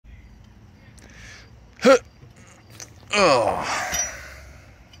Oh.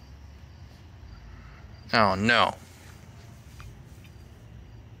 Oh no.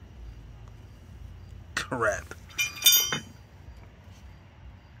 Crap.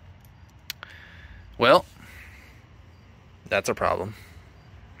 Well, that's a problem.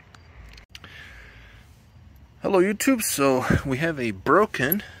 Hello YouTube, so we have a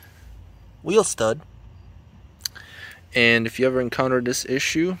broken wheel stud. And if you ever encountered this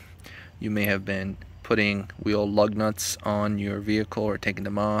issue, you may have been putting wheel lug nuts on your vehicle or taking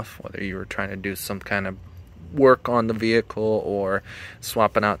them off, whether you were trying to do some kind of work on the vehicle or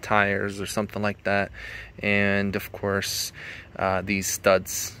swapping out tires or something like that. And of course, these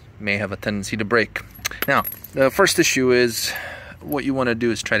studs may have a tendency to break. Now, the first issue is what you want to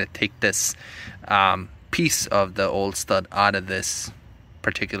do is try to take this piece of the old stud out of this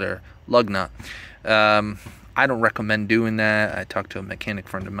particular lug nut. I don't recommend doing that. I talked to a mechanic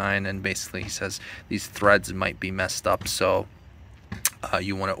friend of mine, and basically he says these threads might be messed up, so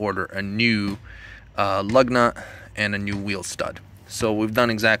you want to order a new lug nut and a new wheel stud. So we've done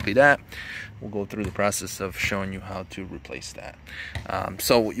exactly that. We'll go through the process of showing you how to replace that.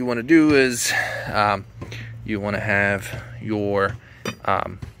 So what you want to do is you want to have your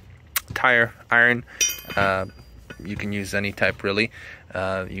tire iron. You can use any type really.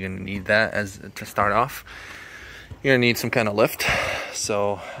 You're going to need that to start off. You're going to need some kind of lift.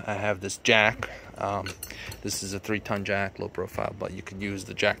 So I have this jack. This is a 3-ton jack, low profile, but you can use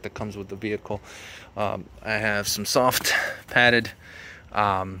the jack that comes with the vehicle. I have some soft padded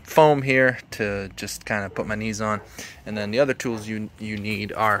foam here to just kind of put my knees on. And then the other tools you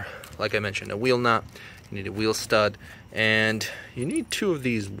need are, like I mentioned, a wheel nut. You need a wheel stud, and you need 2 of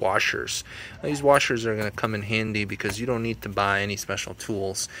these washers. Now, these washers are going to come in handy because you don't need to buy any special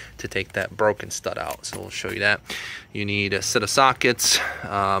tools to take that broken stud out. So we'll show you that. You need a set of sockets.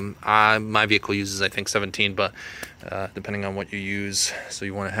 My vehicle uses, I think, 17, but depending on what you use, so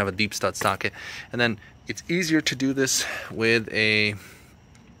you want to have a deep stud socket. And then it's easier to do this with a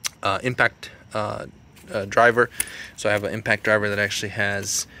impact driver. So I have an impact driver that actually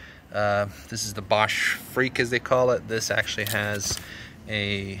has this is the Bosch Freak, as they call it. This actually has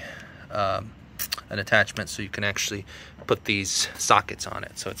an attachment, so you can actually put these sockets on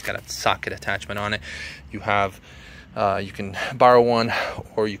it. So it's got a socket attachment on it. You can borrow one,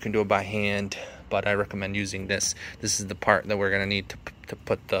 or you can do it by hand, but I recommend using this. This is the part that we're going to need to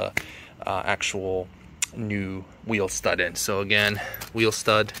put the actual new wheel stud in. So again, wheel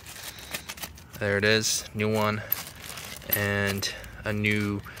stud, there it is, new one, and a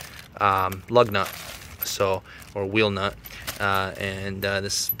new lug nut, or wheel nut, and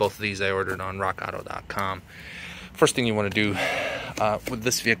both of these I ordered on rockauto.com. First thing you want to do with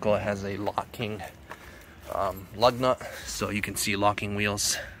this vehicle, it has a locking lug nut, so you can see locking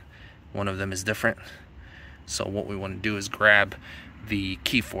wheels. One of them is different. So what we want to do is grab the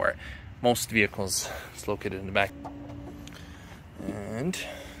key for it. Most vehicles, it's located in the back, and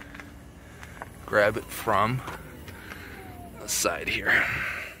grab it from the side here.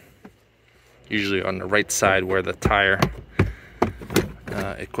 Usually on the right side where the tire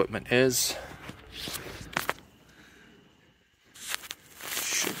equipment is.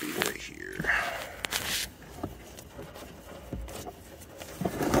 Should be right here.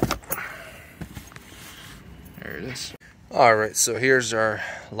 There it is. Alright, so here's our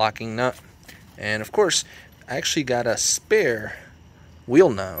locking nut. And of course, I actually got a spare wheel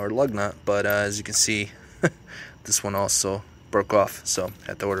nut or lug nut, but as you can see, this one also broke off, so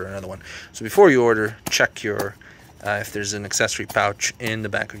I had to order another one. So before you order, check your if there's an accessory pouch in the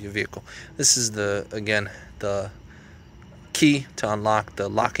back of your vehicle. This is the key to unlock the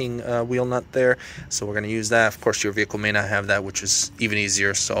locking wheel nut there, so we're going to use that. Of course, your vehicle may not have that, which is even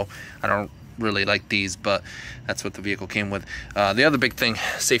easier, so I don't really like these, but that's what the vehicle came with. The other big thing,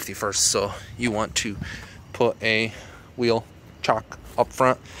 safety first, so you want to put a wheel chock up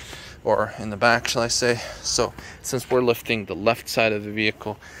front, or in the back, shall I say. So since we're lifting the left side of the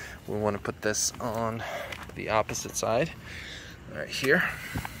vehicle, we want to put this on the opposite side, right here.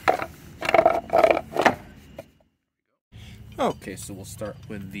 Okay, so we'll start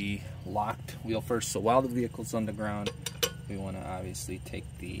with the locked wheel first. So while the vehicle's on the ground, we want to obviously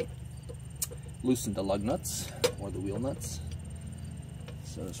loosen the lug nuts or the wheel nuts.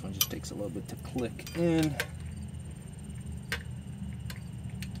 So this one just takes a little bit to click in.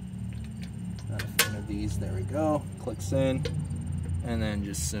 Not a fan of these. There we go. Clicks in, and then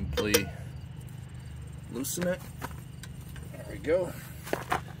just simply loosen it. There we go.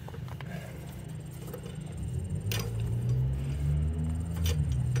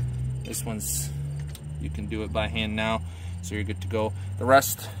 This one's, you can do it by hand now, so you're good to go. The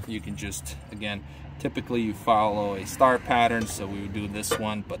rest, you can just, again, Typically you follow a star pattern, so we would do this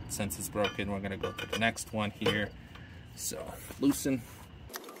one, but since it's broken, we're gonna go to the next one here. So loosen.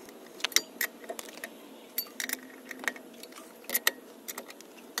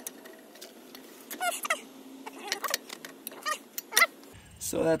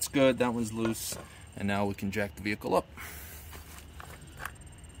 So that's good, that one's loose, and now we can jack the vehicle up.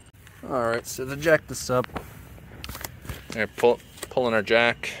 Alright, so to jack this up, we're pulling our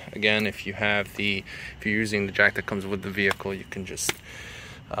jack. Again, if you're using the jack that comes with the vehicle, you can just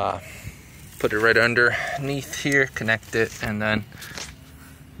put it right underneath here, connect it, and then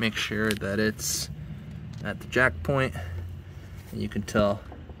make sure that it's at the jack point. And you can tell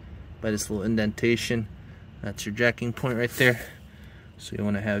by this little indentation, that's your jacking point right there. So you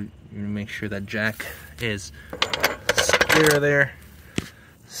want to make sure that jack is secure there.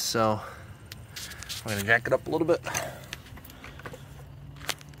 So we're going to jack it up a little bit.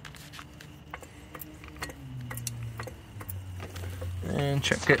 And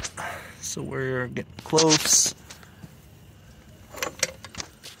check it. So we're getting close.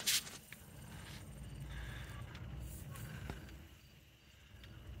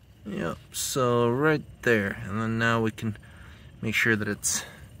 Yep, so right there. And then now we can make sure that it's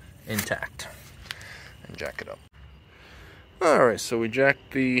intact and jack it up. Alright, so we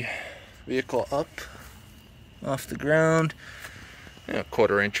jacked the vehicle up off the ground, a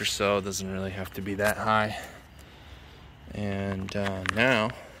quarter-inch or so. Doesn't really have to be that high. And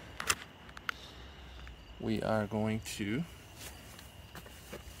now we are going to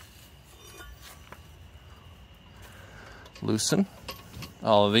loosen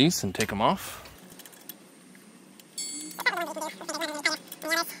all of these and take them off.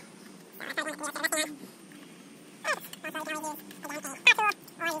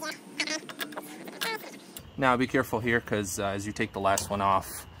 Now be careful here, because as you take the last one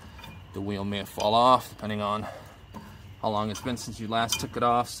off, the wheel may fall off depending on how long it's been since you last took it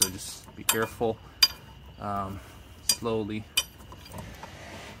off, so just be careful. Slowly.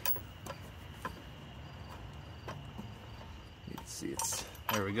 You can see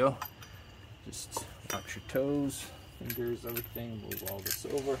there we go. Just watch your toes, fingers, everything. Move all this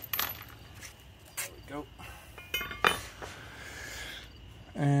over. There we go.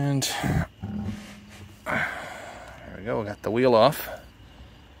 And there we go, we got the wheel off.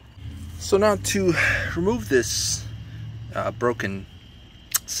 So now to remove this broken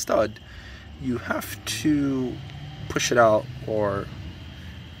stud, you have to push it out, or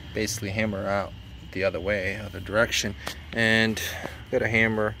basically hammer out the other way, other direction. And get a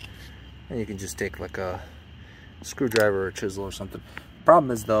hammer, and you can just take like a screwdriver or a chisel or something. Problem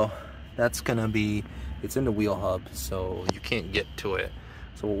is though, it's in the wheel hub, so you can't get to it.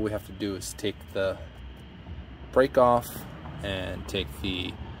 So what we have to do is take the brake off and take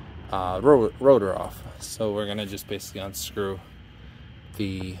the rotor off. So we're gonna just basically unscrew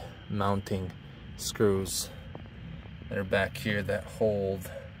the mounting screws that are back here that hold,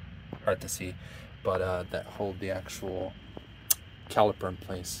 hard to see, but that hold the actual caliper in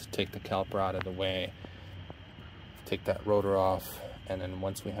place. Take the caliper out of the way, take that rotor off, and then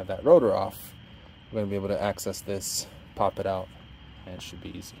once we have that rotor off, we're gonna be able to access this, pop it out, and it should be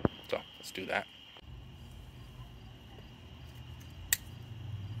easy. So let's do that.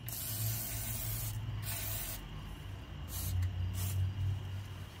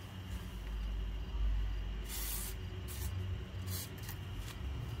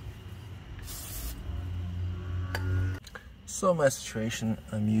 So my situation,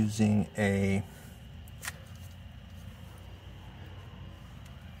 I'm using a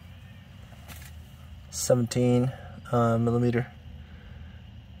millimeter.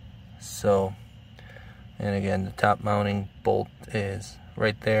 So, and again, the top mounting bolt is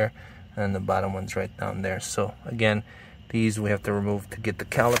right there, and the bottom one's right down there. So again, these we have to remove to get the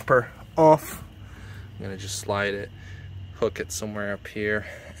caliper off. I'm gonna just slide it, hook it somewhere up here,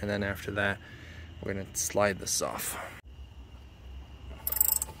 and then after that, we're gonna slide this off.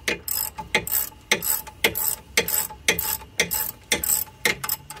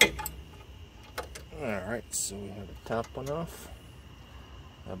 Alright, so we have the top one off,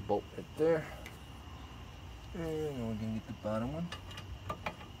 that bolt right there, and we're gonna get the bottom one.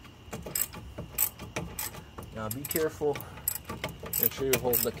 Now be careful, make sure you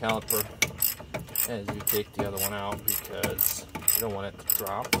hold the caliper as you take the other one out, because you don't want it to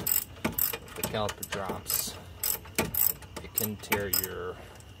drop. If the caliper drops, it can tear your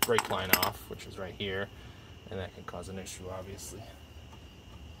brake line off, which is right here, and that can cause an issue, obviously.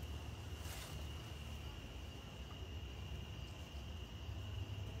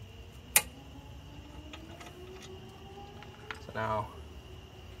 So now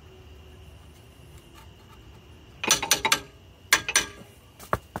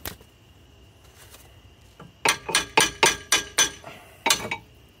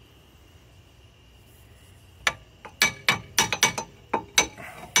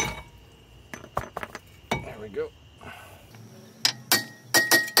we go.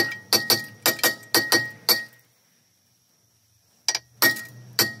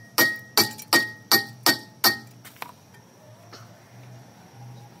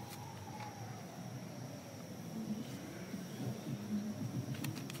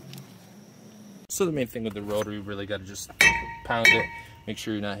 So the main thing with the rotor, you really got to just pound it. Make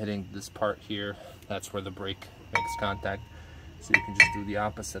sure you're not hitting this part here. That's where the brake makes contact. So you can just do the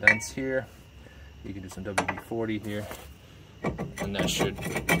opposite ends here. You can do some WD-40 here, and that should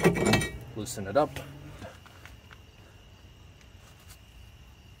loosen it up.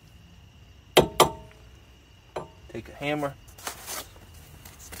 Take a hammer,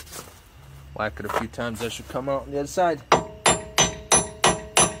 whack it a few times. That should come out on the other side.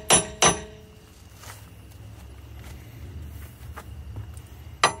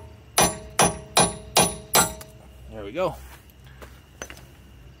 There we go.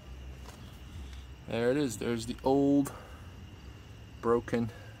 There it is. There's the old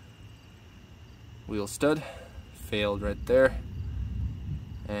broken wheel stud. Failed right there.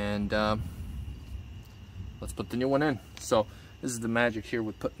 And let's put the new one in. So this is the magic here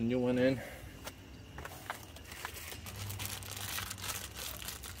with putting the new one in.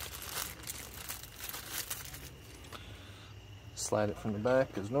 Slide it from the back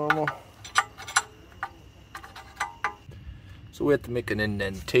as normal. So we have to make an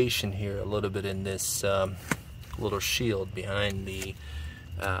indentation here a little bit in this little shield behind the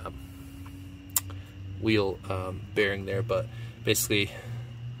wheel bearing there, but basically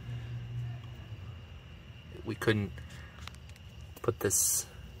we couldn't put this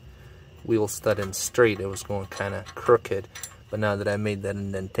wheel stud in straight. It was going kind of crooked, but now that I made that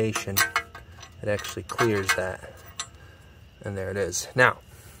indentation, it actually clears that, and there it is. Now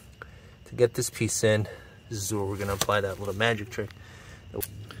to get this piece in, this is where we're going to apply that little magic trick. I'm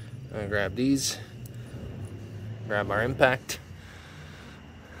going to grab these, grab our impact,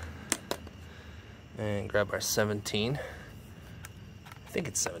 and grab our 17. I think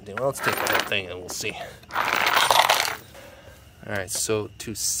it's 17. Well, let's take the whole thing and we'll see. Alright, so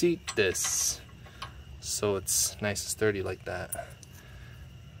to seat this so it's nice and sturdy like that,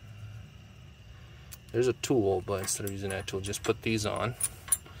 there's a tool, but instead of using that tool, just put these on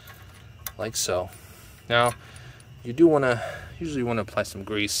like so. Now, you do usually want to apply some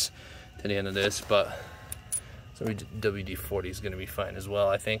grease to the end of this, but some WD-40 is going to be fine as well,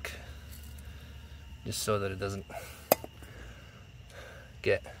 I think, just so that it doesn't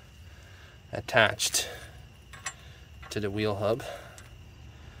get attached to the wheel hub.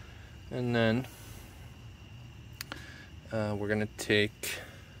 And then we're going to take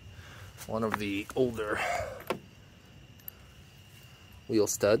one of the older wheel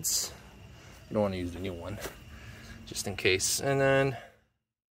studs. You don't want to use the new one, just in case. And then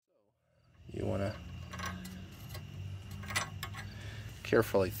you want to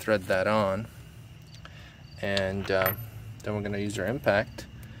carefully thread that on. And then we're going to use our impact,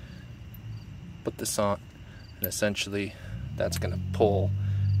 put this on, and essentially that's going to pull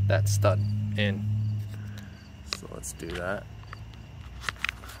that stud in. So let's do that.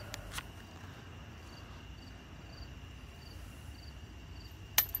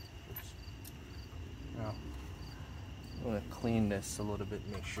 Now, I'm going to clean this a little bit,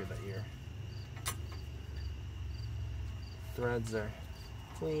 make sure that your threads are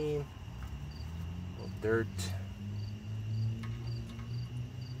clean, no dirt,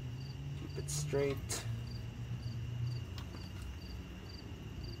 keep it straight.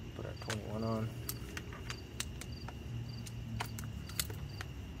 Put our 21 on.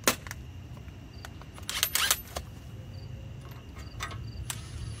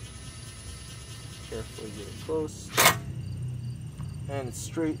 Carefully get it close, and it's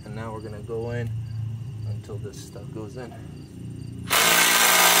straight. And now we're gonna go in until this stuff goes in.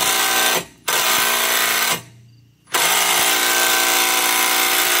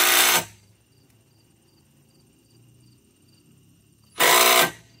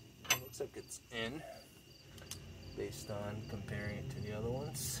 It looks like it's in, based on comparing it to the other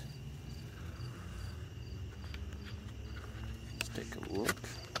ones. Let's take a look.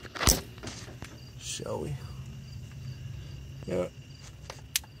 Shall we? Yeah.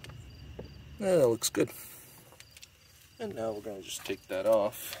 Yeah, that looks good. And now we're going to just take that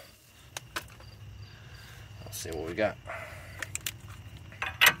off. Let's see what we got.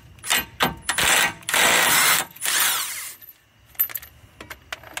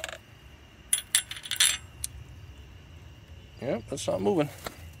 Yep, that's not moving.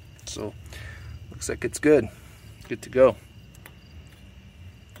 So, looks like it's good. Good to go.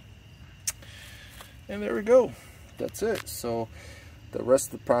 And there we go. That's it. So the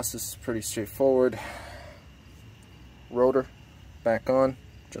rest of the process is pretty straightforward. rotor back on,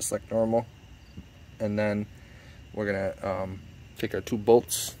 just like normal. And then we're gonna take our 2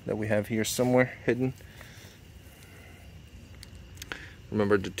 bolts that we have here somewhere hidden.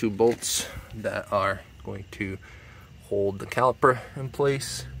 Remember the 2 bolts that are going to hold the caliper in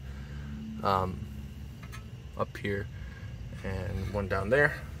place, up here and one down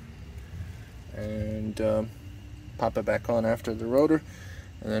there, and pop it back on after the rotor,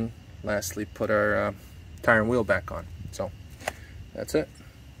 and then lastly put our tire and wheel back on. So that's it.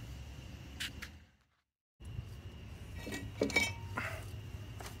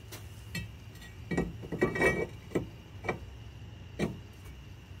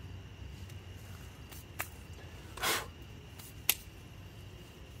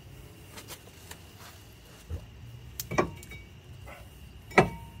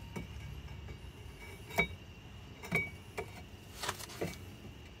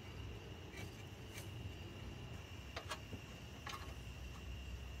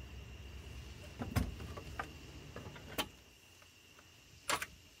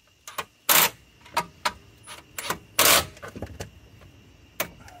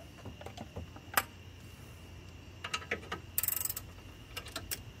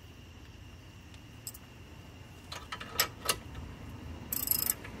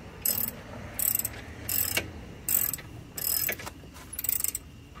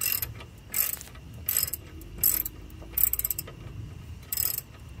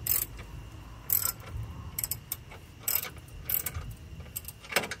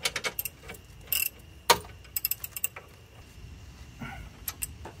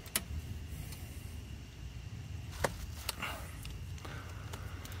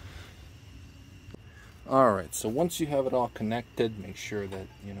 Alright, so once you have it all connected, make sure that,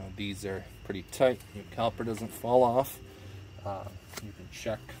 you know, these are pretty tight, your caliper doesn't fall off. You can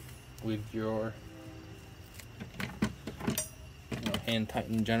check with your hand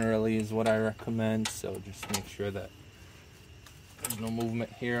tighten generally is what I recommend, so just make sure that there's no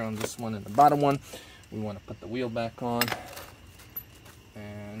movement here on this one and the bottom one. We want to put the wheel back on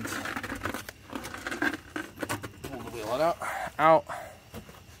and pull the wheel out.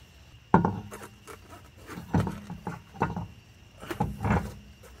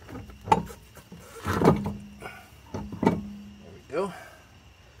 Go.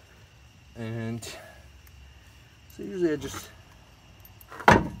 And so usually I just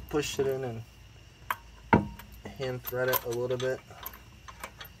push it in and hand thread it a little bit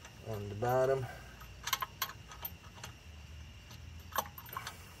on the bottom.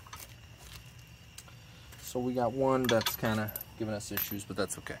 So we got one that's kind of giving us issues, but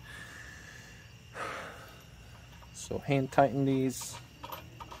that's okay. So hand tighten these.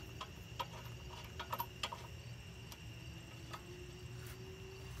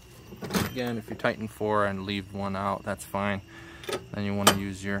 Again, if you tighten 4 and leave 1 out, that's fine. Then you want to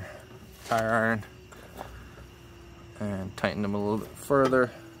use your tire iron and tighten them a little bit further.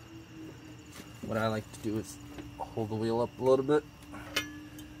 What I like to do is hold the wheel up a little bit.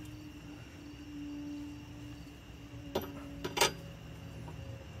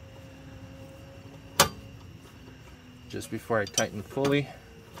 Just before I tighten fully.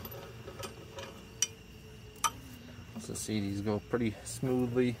 So see, these go pretty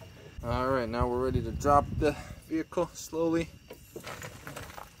smoothly. Alright, now we're ready to drop the vehicle slowly.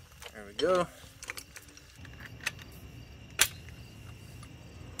 There we go.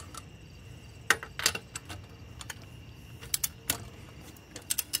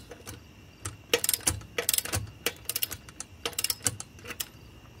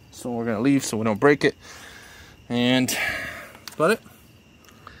 So we're going to leave so we don't break it. And that's about it.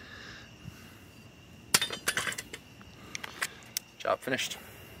 Job finished.